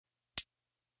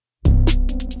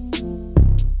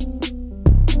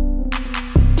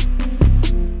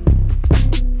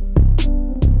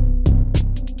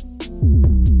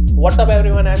What's up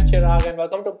everyone, I'm Chirag and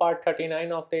welcome to part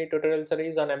 39 of the tutorial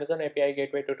series on Amazon API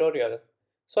Gateway tutorial.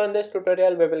 So in this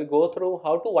tutorial we will go through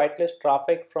how to whitelist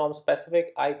traffic from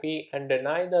specific IP and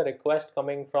deny the request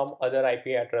coming from other IP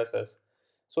addresses.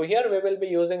 So here we will be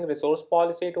using resource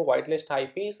policy to whitelist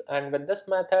IPs, and with this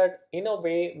method in a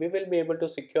way we will be able to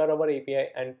secure our API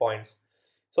endpoints.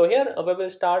 So here we will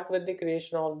start with the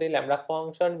creation of the Lambda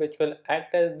function, which will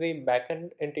act as the backend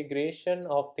integration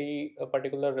of the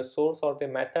particular resource or the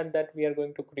method that we are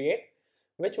going to create,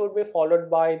 which would be followed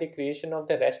by the creation of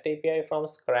the REST API from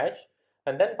scratch.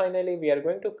 And then finally, we are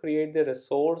going to create the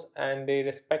resource and the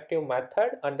respective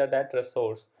method under that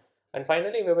resource. And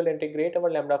finally, we will integrate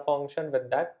our Lambda function with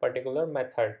that particular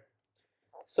method.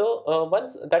 So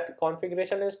once that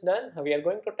configuration is done, we are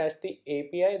going to test the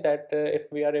API that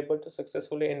if we are able to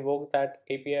successfully invoke that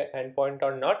API endpoint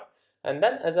or not. And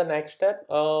then as a next step,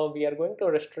 we are going to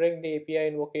restrict the API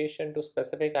invocation to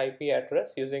specific IP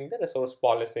address using the resource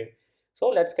policy. So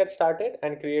let's get started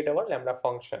and create our Lambda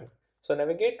function. So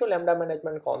navigate to Lambda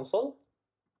Management Console.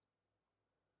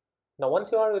 Now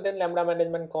once you are within Lambda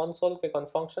Management Console, click on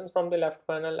Functions from the left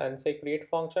panel and say Create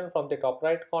Function. From the top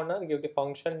right corner, give the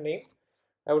function name.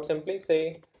 I would simply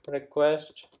say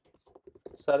request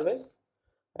service,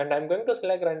 and I'm going to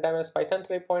select runtime as Python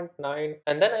 3.9,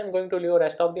 and then I'm going to leave the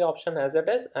rest of the option as it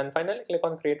is, and finally click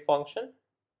on create function.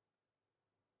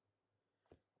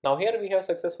 Now here we have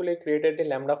successfully created the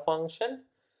Lambda function.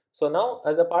 So now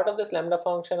as a part of this Lambda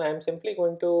function, I am simply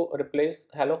going to replace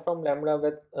hello from Lambda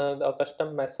with a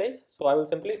custom message. So I will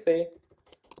simply say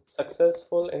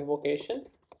successful invocation,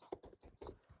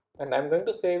 and I'm going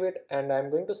to save it, and I'm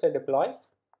going to say deploy.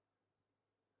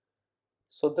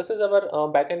 So this is our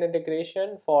backend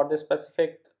integration for the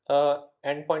specific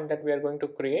endpoint that we are going to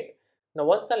create. Now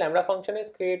once the Lambda function is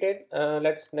created,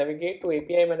 let's navigate to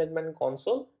API Management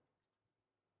Console.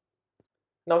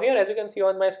 Now here, as you can see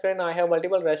on my screen, I have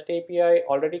multiple REST API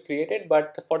already created,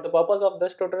 but for the purpose of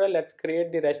this tutorial, let's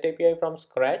create the REST API from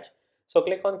scratch. So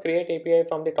click on Create API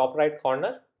from the top right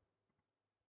corner.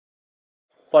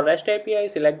 For REST API,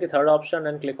 select the third option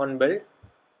and click on Build.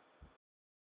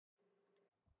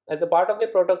 As a part of the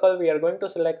protocol, we are going to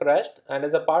select REST, and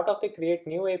as a part of the create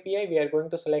new API, we are going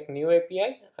to select new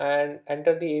API and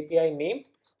enter the API name.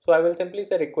 So I will simply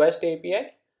say request API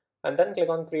and then click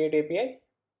on create API.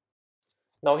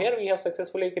 Now here we have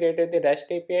successfully created the REST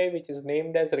API, which is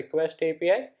named as request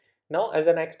API. Now as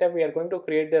a next step, we are going to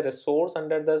create the resource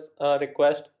under this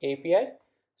request API.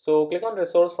 So click on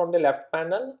resource from the left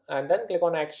panel and then click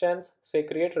on actions, say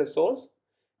create resource.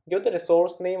 Give the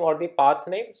resource name or the path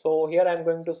name. So here I'm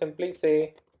going to simply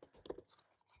say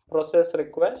process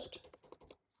request.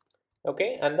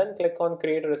 Okay, and then click on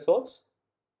create resource.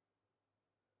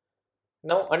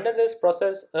 Now under this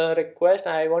process request,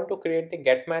 I want to create the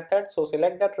get method. So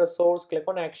select that resource, click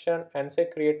on action and say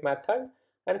create method.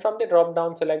 And from the drop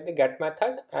down, select the get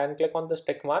method and click on this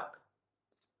tick mark.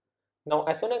 Now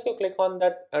as soon as you click on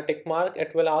that tick mark,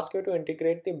 it will ask you to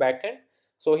integrate the backend.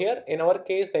 So here in our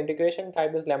case, the integration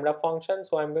type is Lambda function.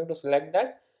 So I'm going to select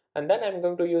that, and then I'm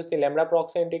going to use the Lambda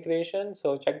proxy integration.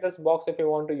 So check this box if you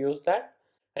want to use that.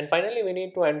 And finally, we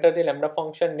need to enter the Lambda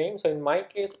function name. So in my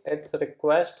case, it's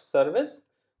request service.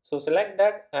 So select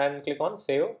that and click on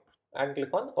save and click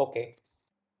on OK.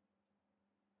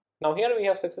 Now here we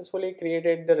have successfully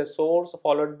created the resource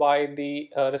followed by the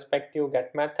respective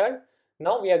get method.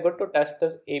 Now we are good to test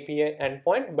this API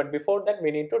endpoint, but before that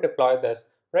we need to deploy this,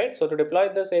 right? So to deploy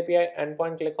this API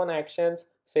endpoint, click on actions,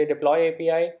 say deploy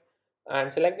API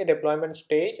and select the deployment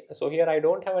stage. So here I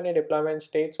don't have any deployment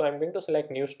stage, so I'm going to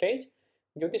select new stage.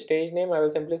 Give the stage name, I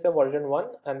will simply say version 1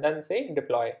 and then say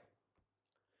deploy.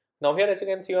 Now here, as you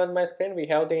can see on my screen, we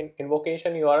have the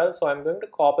invocation URL. So I'm going to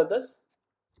copy this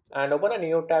and open a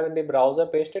new tab in the browser,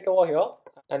 paste it over here,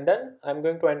 and then I'm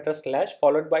going to enter slash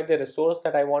followed by the resource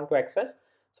that I want to access.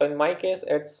 So in my case,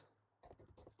 it's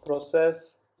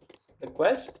process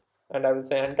request and I will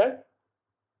say enter.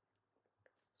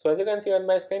 So as you can see on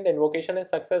my screen, the invocation is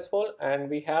successful and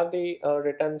we have the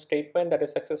return statement that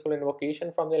is successful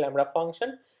invocation from the Lambda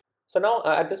function. So now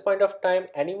at this point of time,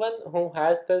 anyone who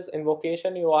has this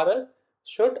invocation URL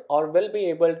should or will be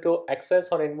able to access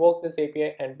or invoke this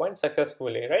API endpoint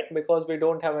successfully, right? Because we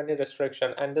don't have any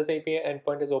restriction and this API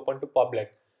endpoint is open to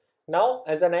public. Now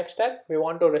as a next step, we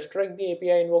want to restrict the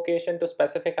API invocation to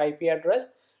specific IP address.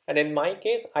 And in my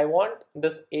case, I want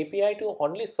this API to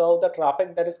only serve the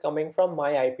traffic that is coming from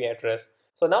my IP address.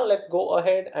 So now let's go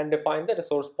ahead and define the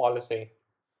resource policy.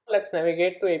 Let's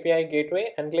navigate to API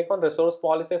Gateway and click on Resource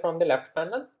Policy from the left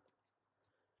panel.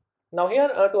 Now here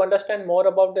to understand more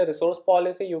about the resource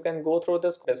policy, you can go through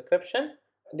this description.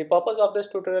 the purpose of this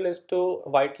tutorial is to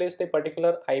whitelist a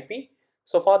particular IP.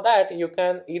 So for that you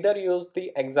can either use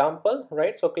the example,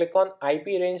 right? So click on IP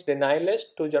range deny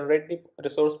list to generate the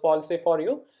resource policy for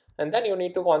you, and then you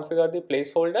need to configure the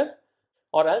placeholder,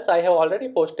 or else I have already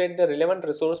posted the relevant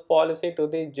resource policy to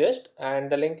the gist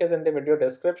and the link is in the video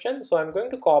description. So I'm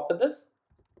going to copy this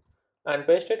and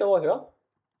paste it over here.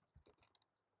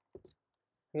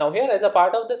 Now here, as a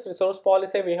part of this resource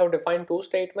policy, we have defined two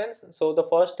statements. So the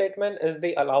first statement is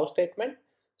the allow statement.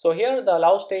 So here the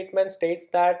allow statement states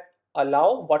that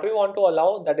allow what we want to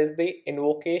allow, that is the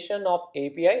invocation of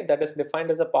API that is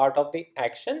defined as a part of the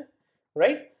action,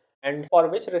 right? And for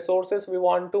which resources we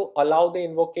want to allow the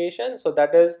invocation, so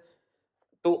that is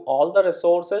to all the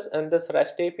resources in this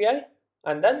REST API,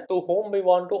 and then to whom we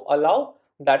want to allow,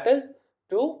 that is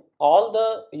to all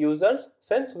the users,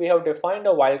 since we have defined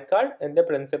a wildcard in the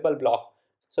principal block.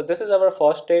 So this is our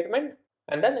first statement.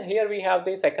 And then here we have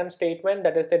the second statement,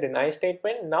 that is the deny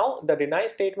statement. Now the deny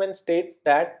statement states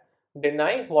that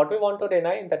deny what we want to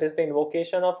deny, that is the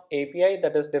invocation of API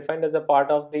that is defined as a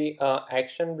part of the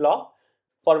action block.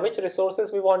 For which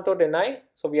resources we want to deny,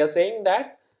 so we are saying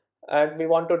that and we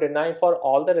want to deny for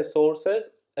all the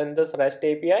resources in this REST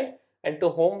API, and to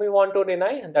whom we want to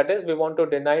deny, that is we want to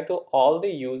deny to all the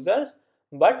users,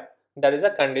 but there is a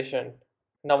condition.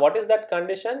 Now what is that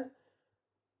condition?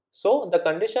 So the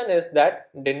condition is that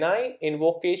deny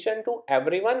invocation to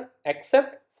everyone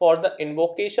except for the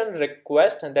invocation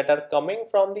request that are coming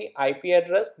from the IP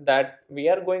address that we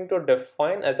are going to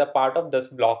define as a part of this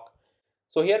block.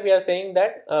 So here we are saying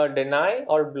that deny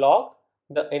or block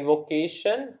the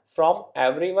invocation from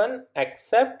everyone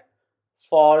except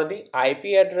for the IP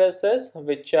addresses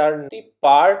which are the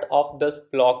part of this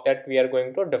block that we are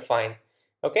going to define.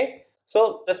 Okay,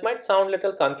 so this might sound a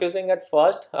little confusing at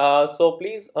first, so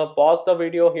please pause the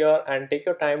video here and take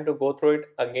your time to go through it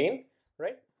again,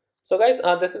 right? So guys,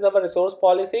 this is our resource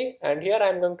policy, and here I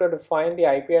am going to define the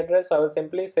IP address. So I will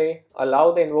simply say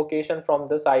allow the invocation from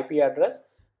this IP address,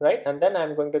 right? And then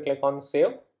I'm going to click on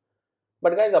save.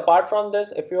 But guys, apart from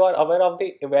this, if you are aware of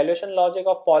the evaluation logic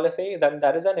of policy, then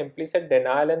there is an implicit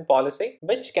denial in policy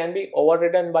which can be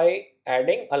overridden by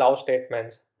adding allow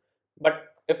statements.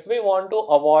 But if we want to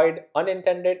avoid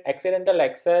unintended accidental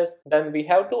access, then we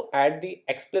have to add the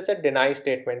explicit deny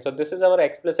statement. So this is our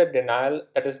explicit denial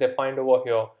that is defined over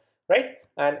here, right?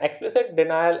 And explicit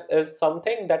denial is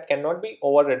something that cannot be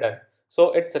overridden.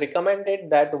 So it's recommended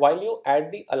that while you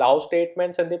add the allow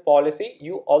statements in the policy,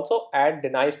 you also add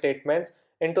deny statements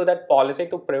into that policy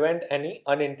to prevent any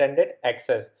unintended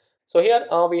access. So here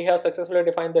we have successfully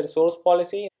defined the resource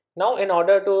policy. Now in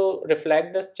order to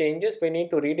reflect these changes, we need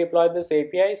to redeploy this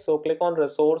API. So click on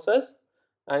resources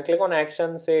and click on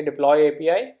action, say deploy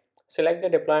API. Select the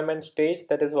deployment stage,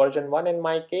 that is version 1 in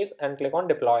my case, and click on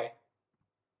deploy.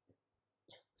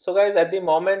 So guys, at the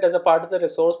moment, as a part of the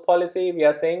resource policy, we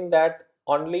are saying that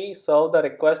only serve the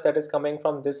request that is coming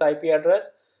from this IP address.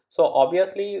 So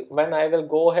obviously, when I will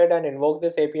go ahead and invoke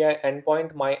this API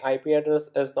endpoint, my IP address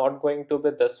is not going to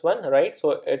be this one, right?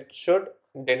 So it should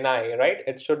deny, right?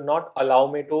 It should not allow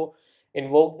me to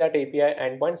invoke that API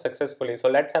endpoint successfully. So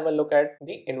let's have a look at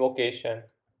the invocation.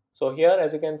 So here,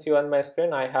 as you can see on my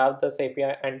screen, I have this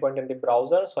API endpoint in the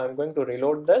browser. So I'm going to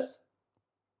reload this.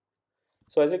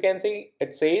 So as you can see,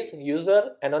 it says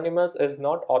user anonymous is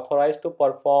not authorized to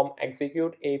perform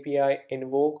execute API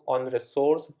invoke on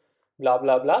resource blah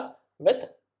blah blah with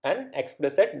an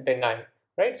explicit deny,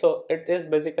 right? So it is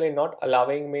basically not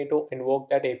allowing me to invoke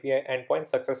that API endpoint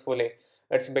successfully.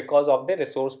 It's because of the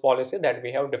resource policy that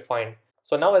we have defined.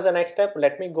 So now as a next step,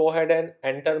 let me go ahead and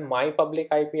enter my public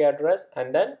IP address,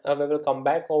 and then we will come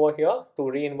back over here to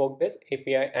re-invoke this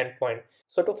API endpoint.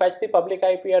 So to fetch the public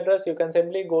IP address, you can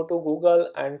simply go to Google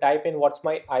and type in what's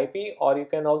my IP, or you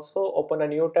can also open a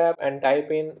new tab and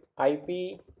type in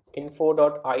ipinfo.io.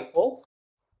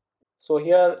 So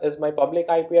here is my public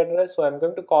IP address. So I'm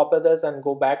going to copy this and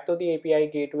go back to the API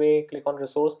gateway, click on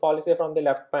resource policy from the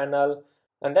left panel,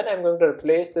 and then I'm going to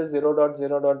replace this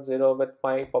 0.0.0 with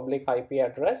my public IP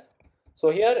address. So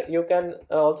here you can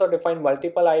also define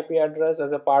multiple IP address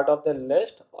as a part of the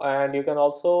list, and you can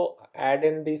also add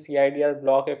in the CIDR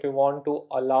block if you want to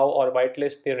allow or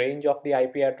whitelist the range of the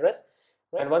IP address.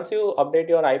 And once you update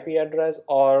your IP address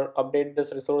or update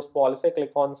this resource policy,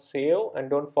 click on save, and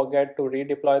don't forget to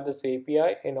redeploy this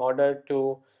API in order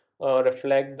to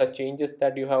reflect the changes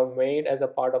that you have made as a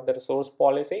part of the resource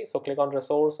policy. So click on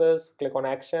resources, click on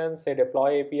actions, say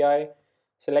deploy API,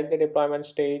 select the deployment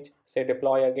stage, say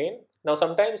deploy again. Now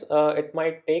sometimes it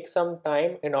might take some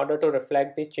time in order to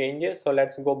reflect the changes. So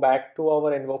let's go back to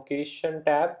our invocation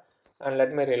tab and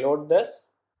let me reload this.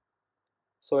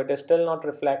 so it is still not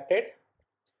reflected.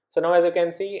 So now as you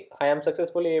can see, I am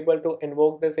successfully able to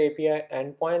invoke this API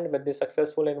endpoint with the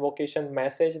successful invocation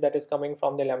message that is coming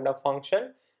from the Lambda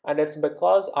function. And it's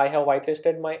because I have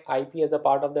whitelisted my IP as a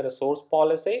part of the resource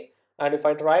policy. And if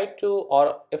I try to,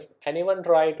 or if anyone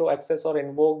try to access or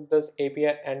invoke this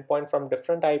API endpoint from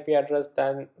different IP address,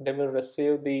 then they will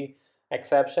receive the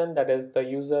exception, that is the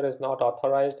user is not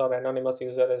authorized or anonymous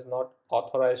user is not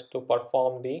authorized to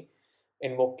perform the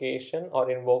invocation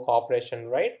or invoke operation,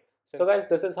 right? So guys,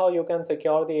 this is how you can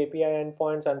secure the API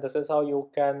endpoints, and this is how you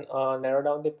can narrow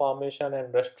down the permission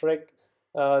and restrict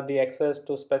the access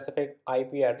to specific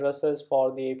IP addresses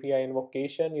for the API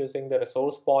invocation using the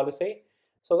resource policy.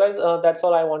 So guys, that's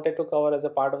all I wanted to cover as a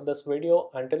part of this video.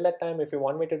 Until that time, if you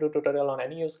want me to do tutorial on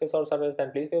any use case or service,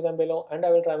 then please leave them below and I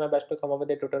will try my best to come up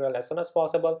with a tutorial as soon as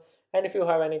possible. And if you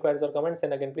have any queries or comments,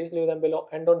 then again please leave them below,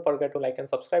 and don't forget to like and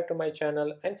subscribe to my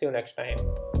channel, and see you next time.